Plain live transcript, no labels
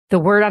The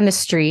word on the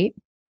street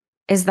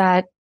is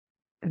that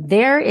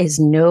there is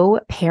no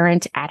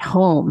parent at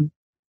home.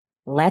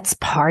 Let's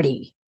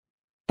party.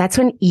 That's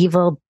when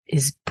evil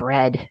is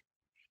bred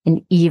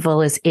and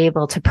evil is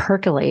able to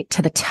percolate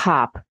to the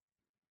top.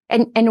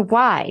 And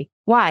why?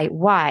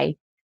 Why?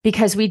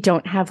 Because we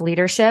don't have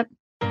leadership.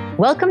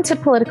 Welcome to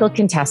Political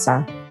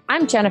Contessa.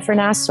 I'm Jennifer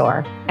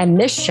Nassour, and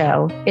this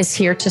show is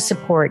here to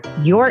support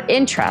your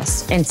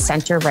interest in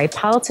center-right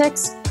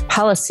politics,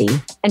 policy,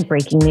 and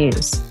breaking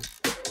news.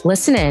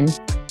 Listen in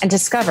and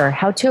discover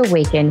how to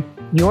awaken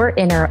your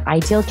inner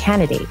ideal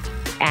candidate.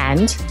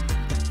 And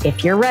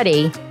if you're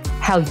ready,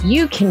 how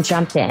you can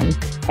jump in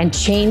and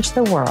change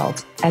the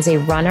world as a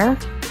runner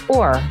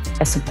or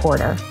a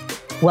supporter.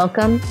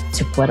 Welcome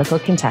to Political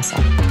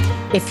Contessa.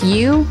 If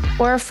you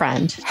or a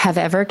friend have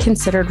ever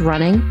considered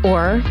running,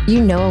 or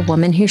you know a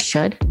woman who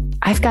should,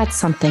 I've got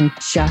something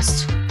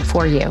just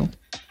for you.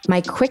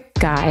 My quick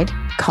guide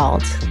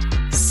called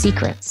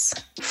Secrets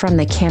from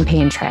the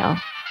Campaign Trail.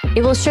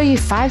 It will show you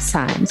 5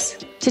 signs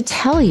to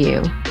tell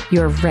you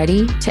you're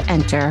ready to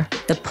enter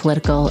the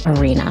political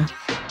arena.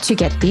 To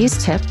get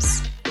these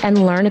tips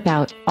and learn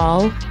about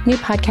all new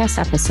podcast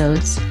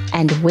episodes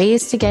and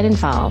ways to get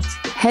involved,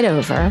 head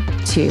over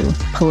to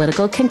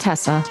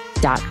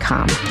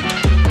politicalcontessa.com.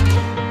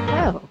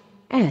 Hello,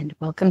 and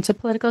welcome to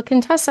Political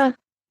Contessa.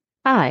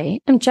 I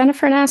am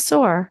Jennifer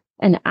Nassour,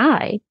 and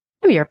I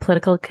am your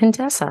Political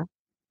Contessa.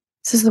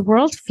 So is the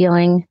world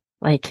feeling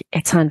like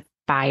it's on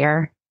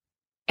fire?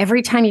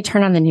 Every time you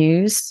turn on the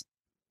news,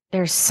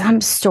 there's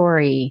some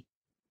story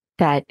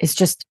that is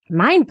just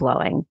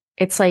mind-blowing.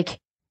 It's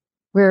like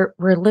we're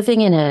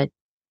living in a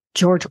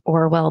George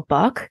Orwell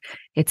book.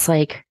 It's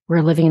like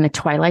we're living in the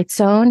Twilight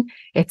Zone.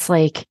 It's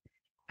like,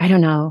 I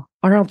don't know,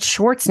 Arnold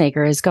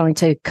Schwarzenegger is going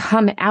to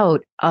come out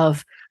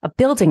of a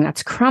building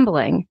that's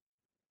crumbling.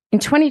 In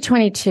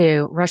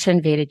 2022, Russia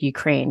invaded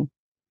Ukraine,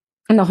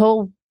 and the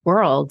whole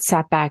world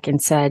sat back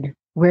and said,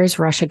 where's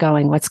Russia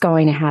going? What's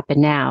going to happen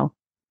now?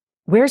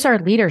 Where's our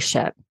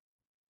leadership?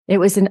 It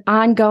was an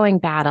ongoing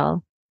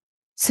battle.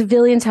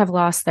 Civilians have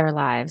lost their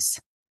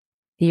lives.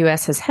 The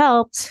U.S. has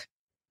helped,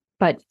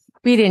 but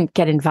we didn't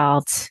get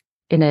involved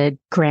in a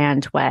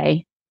grand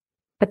way.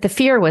 But the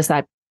fear was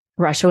that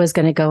Russia was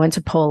going to go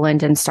into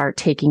Poland and start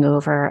taking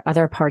over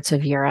other parts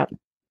of Europe.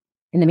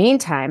 In the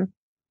meantime,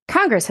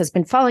 Congress has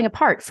been falling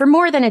apart for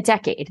more than a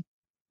decade.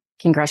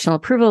 Congressional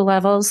approval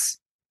levels,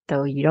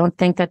 though you don't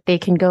think that they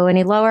can go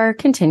any lower,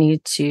 continue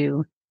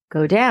to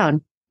go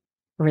down.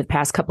 Over the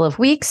past couple of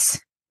weeks,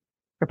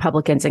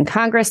 Republicans in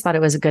Congress thought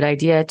it was a good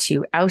idea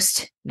to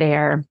oust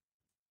their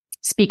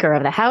Speaker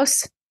of the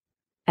House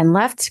and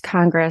left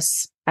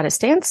Congress at a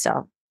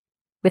standstill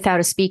without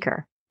a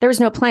speaker. There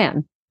was no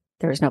plan.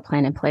 There was no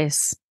plan in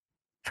place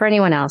for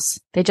anyone else.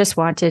 They just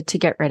wanted to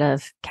get rid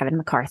of Kevin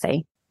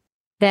McCarthy.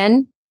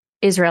 Then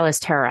Israel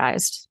is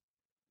terrorized.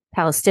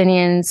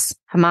 Palestinians,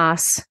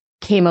 Hamas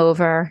came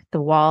over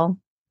the wall,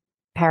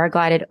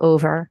 paraglided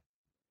over,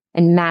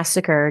 and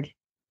massacred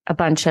a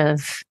bunch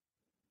of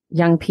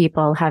young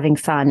people having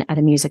fun at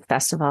a music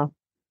festival.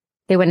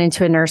 They went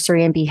into a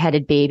nursery and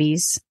beheaded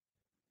babies.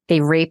 They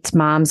raped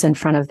moms in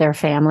front of their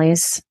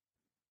families,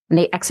 and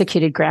they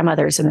executed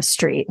grandmothers in the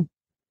street.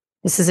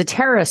 This is a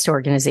terrorist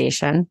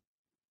organization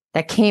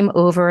that came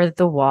over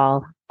the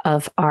wall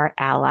of our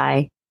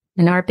ally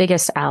and our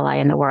biggest ally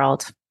in the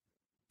world.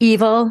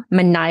 Evil,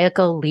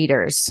 maniacal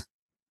leaders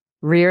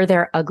rear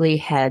their ugly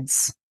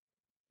heads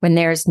when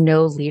there's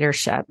no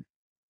leadership.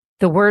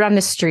 The word on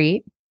the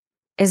street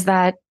is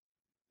that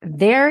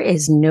there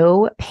is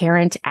no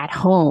parent at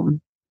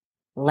home.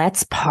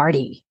 Let's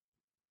party.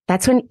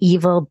 That's when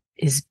evil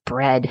is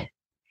bred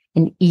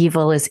and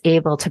evil is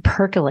able to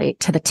percolate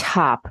to the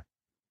top.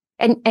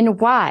 And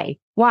why?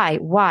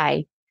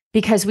 Why?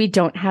 Because we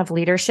don't have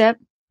leadership.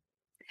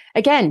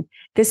 Again,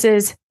 this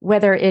is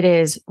whether it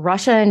is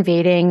Russia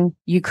invading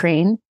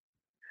Ukraine,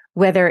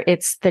 whether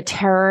it's the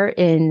terror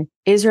in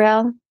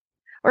Israel,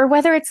 or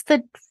whether it's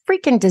the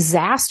freaking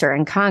disaster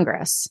in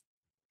Congress.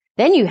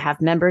 Then you have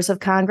members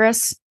of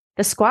Congress,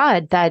 the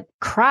squad, that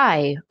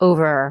cry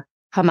over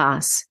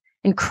Hamas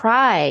and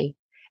cry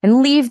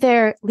and leave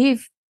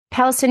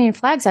Palestinian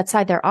flags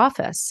outside their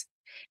office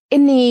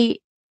in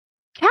the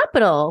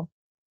capital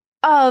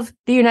of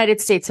the United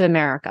States of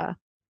America.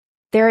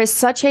 There is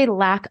such a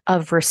lack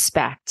of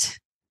respect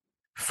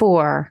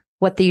for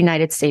what the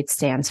United States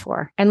stands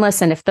for. And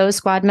listen, if those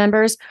squad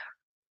members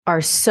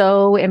are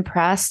so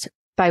impressed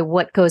by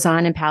what goes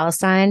on in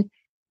Palestine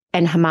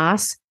and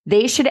Hamas,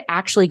 they should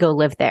actually go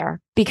live there,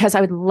 because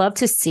I would love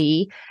to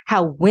see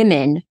how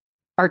women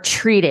are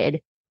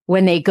treated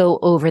when they go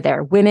over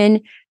there. Women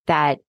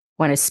that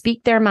want to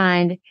speak their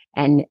mind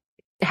and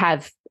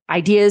have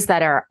ideas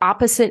that are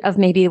opposite of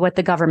maybe what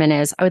the government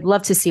is. I would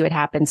love to see what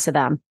happens to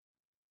them.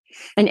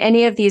 And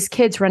any of these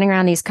kids running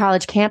around these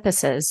college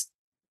campuses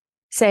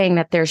saying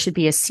that there should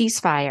be a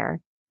ceasefire,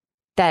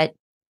 that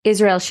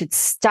Israel should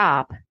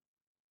stop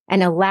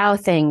and allow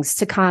things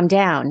to calm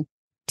down.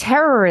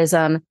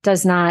 Terrorism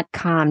does not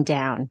calm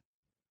down.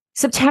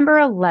 September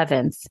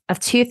 11th of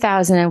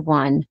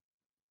 2001,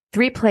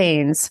 3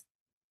 planes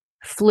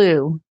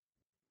flew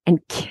and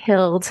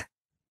killed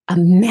a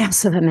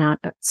massive amount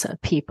of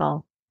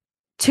people.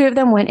 2 of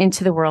them went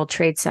into the World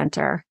Trade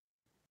Center.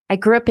 I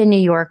grew up in New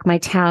York. My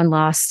town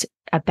lost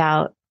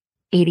about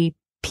 80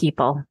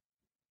 people.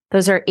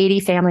 Those are 80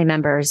 family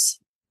members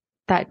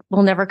that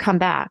will never come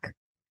back.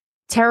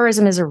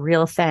 Terrorism is a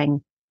real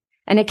thing,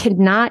 and it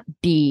cannot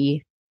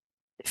be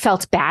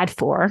felt bad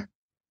for.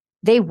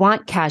 They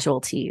want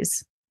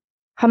casualties.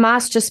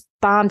 Hamas just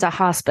bombed a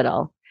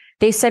hospital.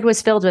 They said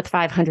was filled with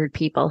 500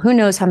 people. Who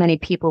knows how many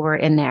people were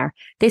in there?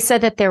 They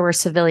said that there were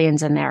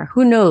civilians in there.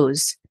 Who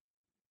knows?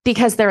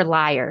 Because they're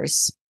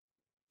liars.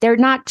 They're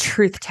not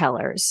truth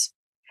tellers,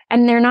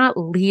 and they're not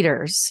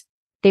leaders.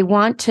 They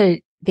want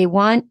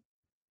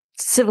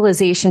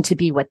civilization to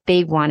be what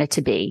they want it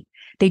to be.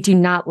 They do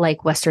not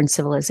like Western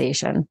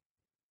civilization.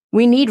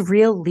 We need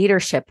real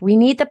leadership. We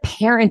need the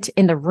parent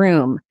in the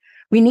room.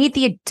 We need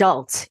the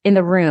adult in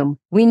the room.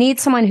 We need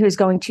someone who's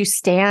going to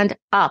stand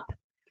up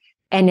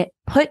and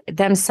put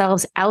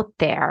themselves out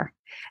there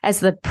as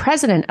the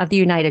president of the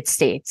United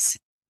States,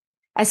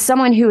 as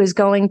someone who is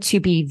going to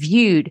be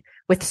viewed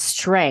with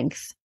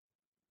strength,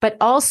 but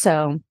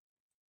also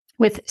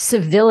with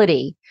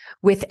civility,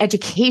 with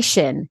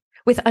education,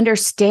 with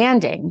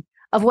understanding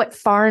of what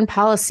foreign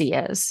policy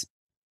is.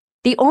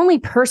 The only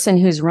person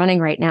who's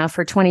running right now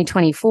for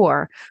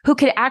 2024 who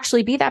could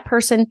actually be that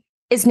person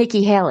is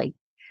Nikki Haley.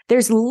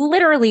 There's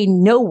literally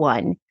no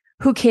one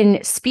who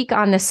can speak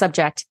on this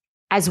subject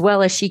as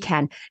well as she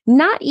can.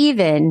 Not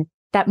even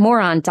that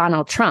moron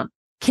Donald Trump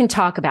can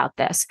talk about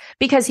this,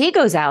 because he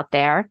goes out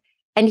there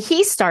and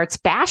he starts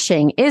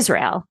bashing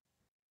Israel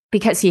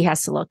because he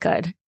has to look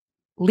good.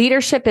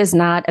 Leadership is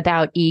not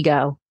about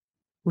ego.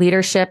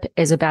 Leadership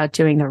is about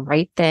doing the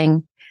right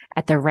thing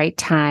at the right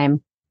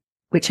time,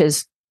 which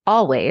is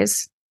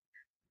always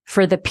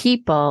for the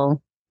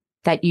people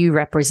that you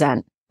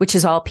represent, which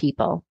is all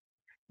people,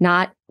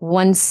 not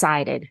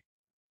one-sided.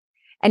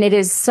 And it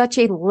is such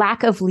a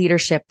lack of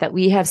leadership that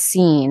we have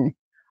seen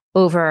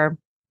over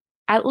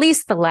at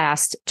least the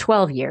last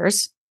 12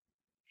 years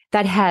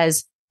that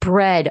has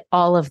bred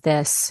all of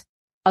this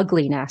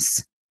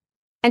ugliness.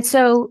 And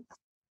so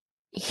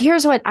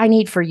here's what I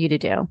need for you to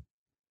do.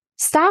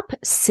 Stop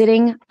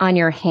sitting on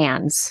your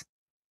hands.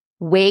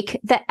 Wake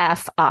the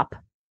F up.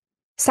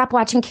 Stop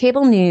watching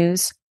cable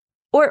news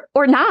or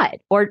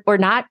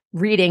not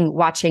reading,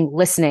 watching,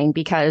 listening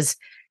because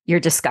you're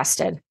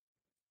disgusted.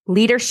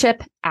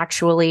 Leadership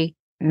actually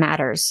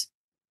matters.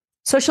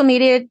 Social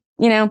media,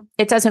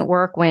 it doesn't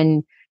work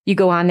when you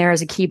go on there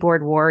as a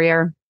keyboard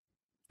warrior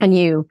and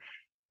you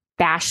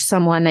bash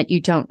someone that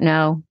you don't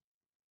know.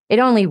 It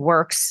only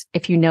works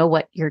if you know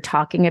what you're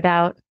talking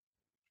about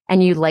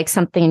and you like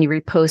something and you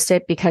repost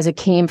it because it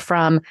came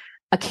from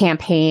a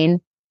campaign.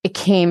 It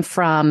came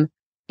from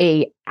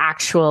a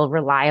actual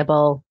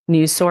reliable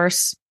news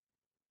source.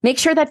 Make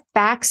sure that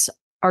facts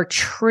are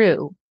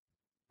true.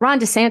 Ron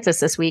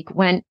DeSantis this week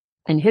went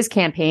in his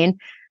campaign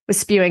was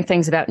spewing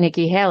things about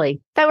Nikki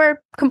Haley that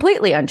were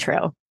completely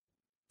untrue,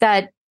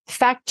 that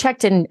fact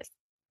checked in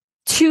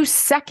 2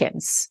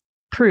 seconds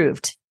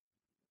proved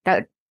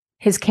that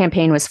his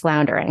campaign was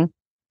floundering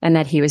and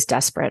that he was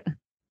desperate.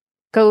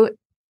 Go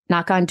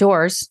knock on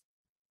doors,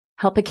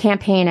 help a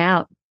campaign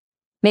out,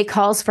 make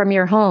calls from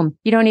your home.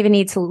 You don't even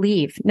need to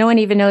leave. No one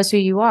even knows who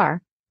you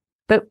are,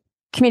 but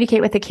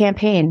communicate with the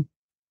campaign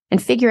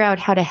and figure out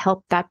how to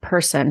help that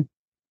person.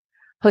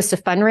 Host a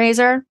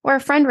fundraiser or a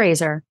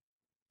friend-raiser.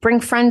 Bring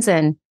friends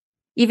in.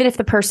 Even if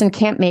the person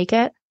can't make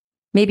it,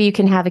 maybe you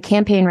can have a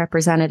campaign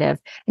representative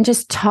and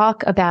just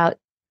talk about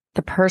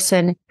the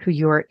person who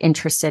you're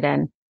interested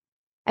in.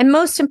 And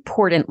most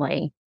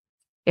importantly,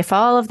 if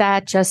all of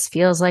that just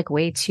feels like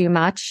way too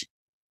much,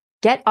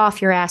 get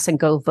off your ass and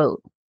go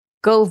vote.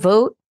 Go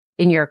vote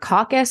in your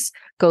caucus.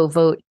 Go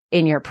vote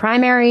in your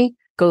primary.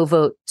 Go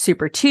vote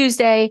Super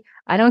Tuesday.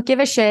 I don't give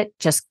a shit.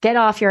 Just get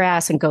off your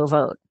ass and go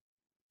vote.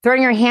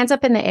 Throwing your hands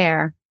up in the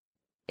air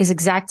is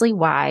exactly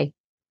why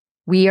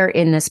we are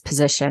in this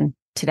position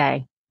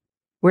today,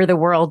 where the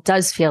world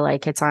does feel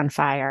like it's on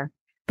fire.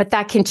 But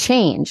that can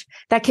change.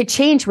 That could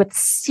change with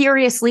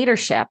serious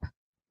leadership.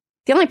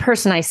 The only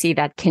person I see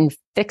that can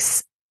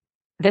fix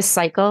this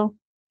cycle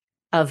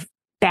of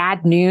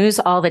bad news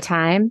all the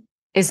time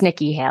is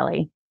Nikki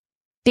Haley,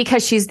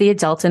 because she's the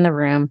adult in the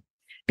room,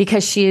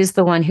 because she is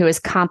the one who is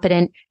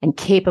competent and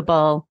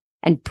capable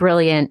and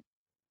brilliant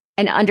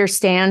and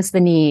understands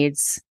the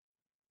needs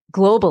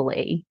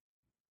globally,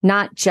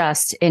 not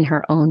just in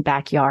her own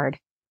backyard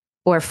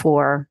or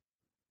for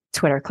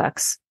Twitter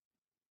clicks.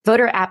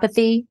 Voter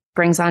apathy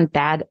brings on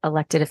bad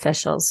elected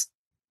officials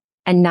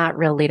and not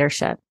real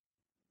leadership.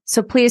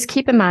 So please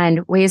keep in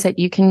mind ways that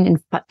you can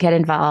get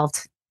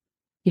involved.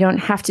 You don't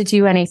have to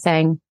do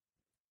anything,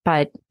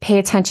 but pay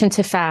attention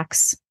to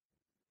facts.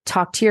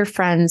 Talk to your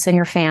friends and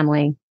your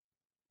family.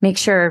 Make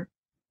sure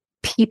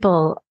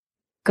people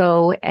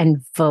go and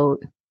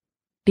vote,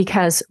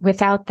 because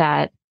without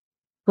that,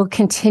 we'll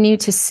continue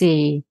to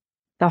see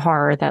the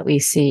horror that we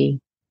see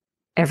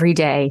every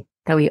day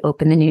that we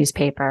open the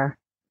newspaper.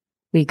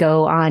 We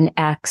go on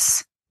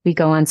X we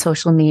go on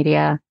social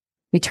media,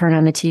 we turn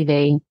on the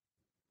TV.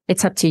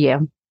 It's up to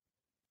you.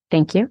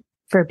 Thank you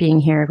for being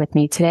here with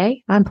me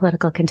today on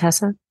Political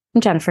Contessa.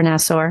 I'm Jennifer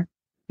Nassor,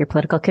 your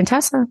Political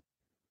Contessa.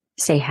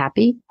 Stay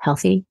happy,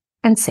 healthy,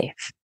 and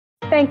safe.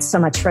 Thanks so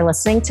much for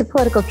listening to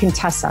Political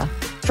Contessa.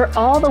 For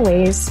all the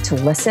ways to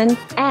listen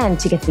and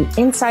to get the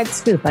inside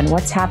scoop on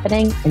what's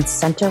happening in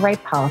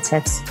center-right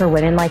politics for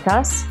women like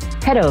us,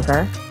 head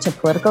over to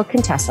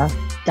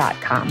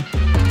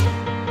politicalcontessa.com.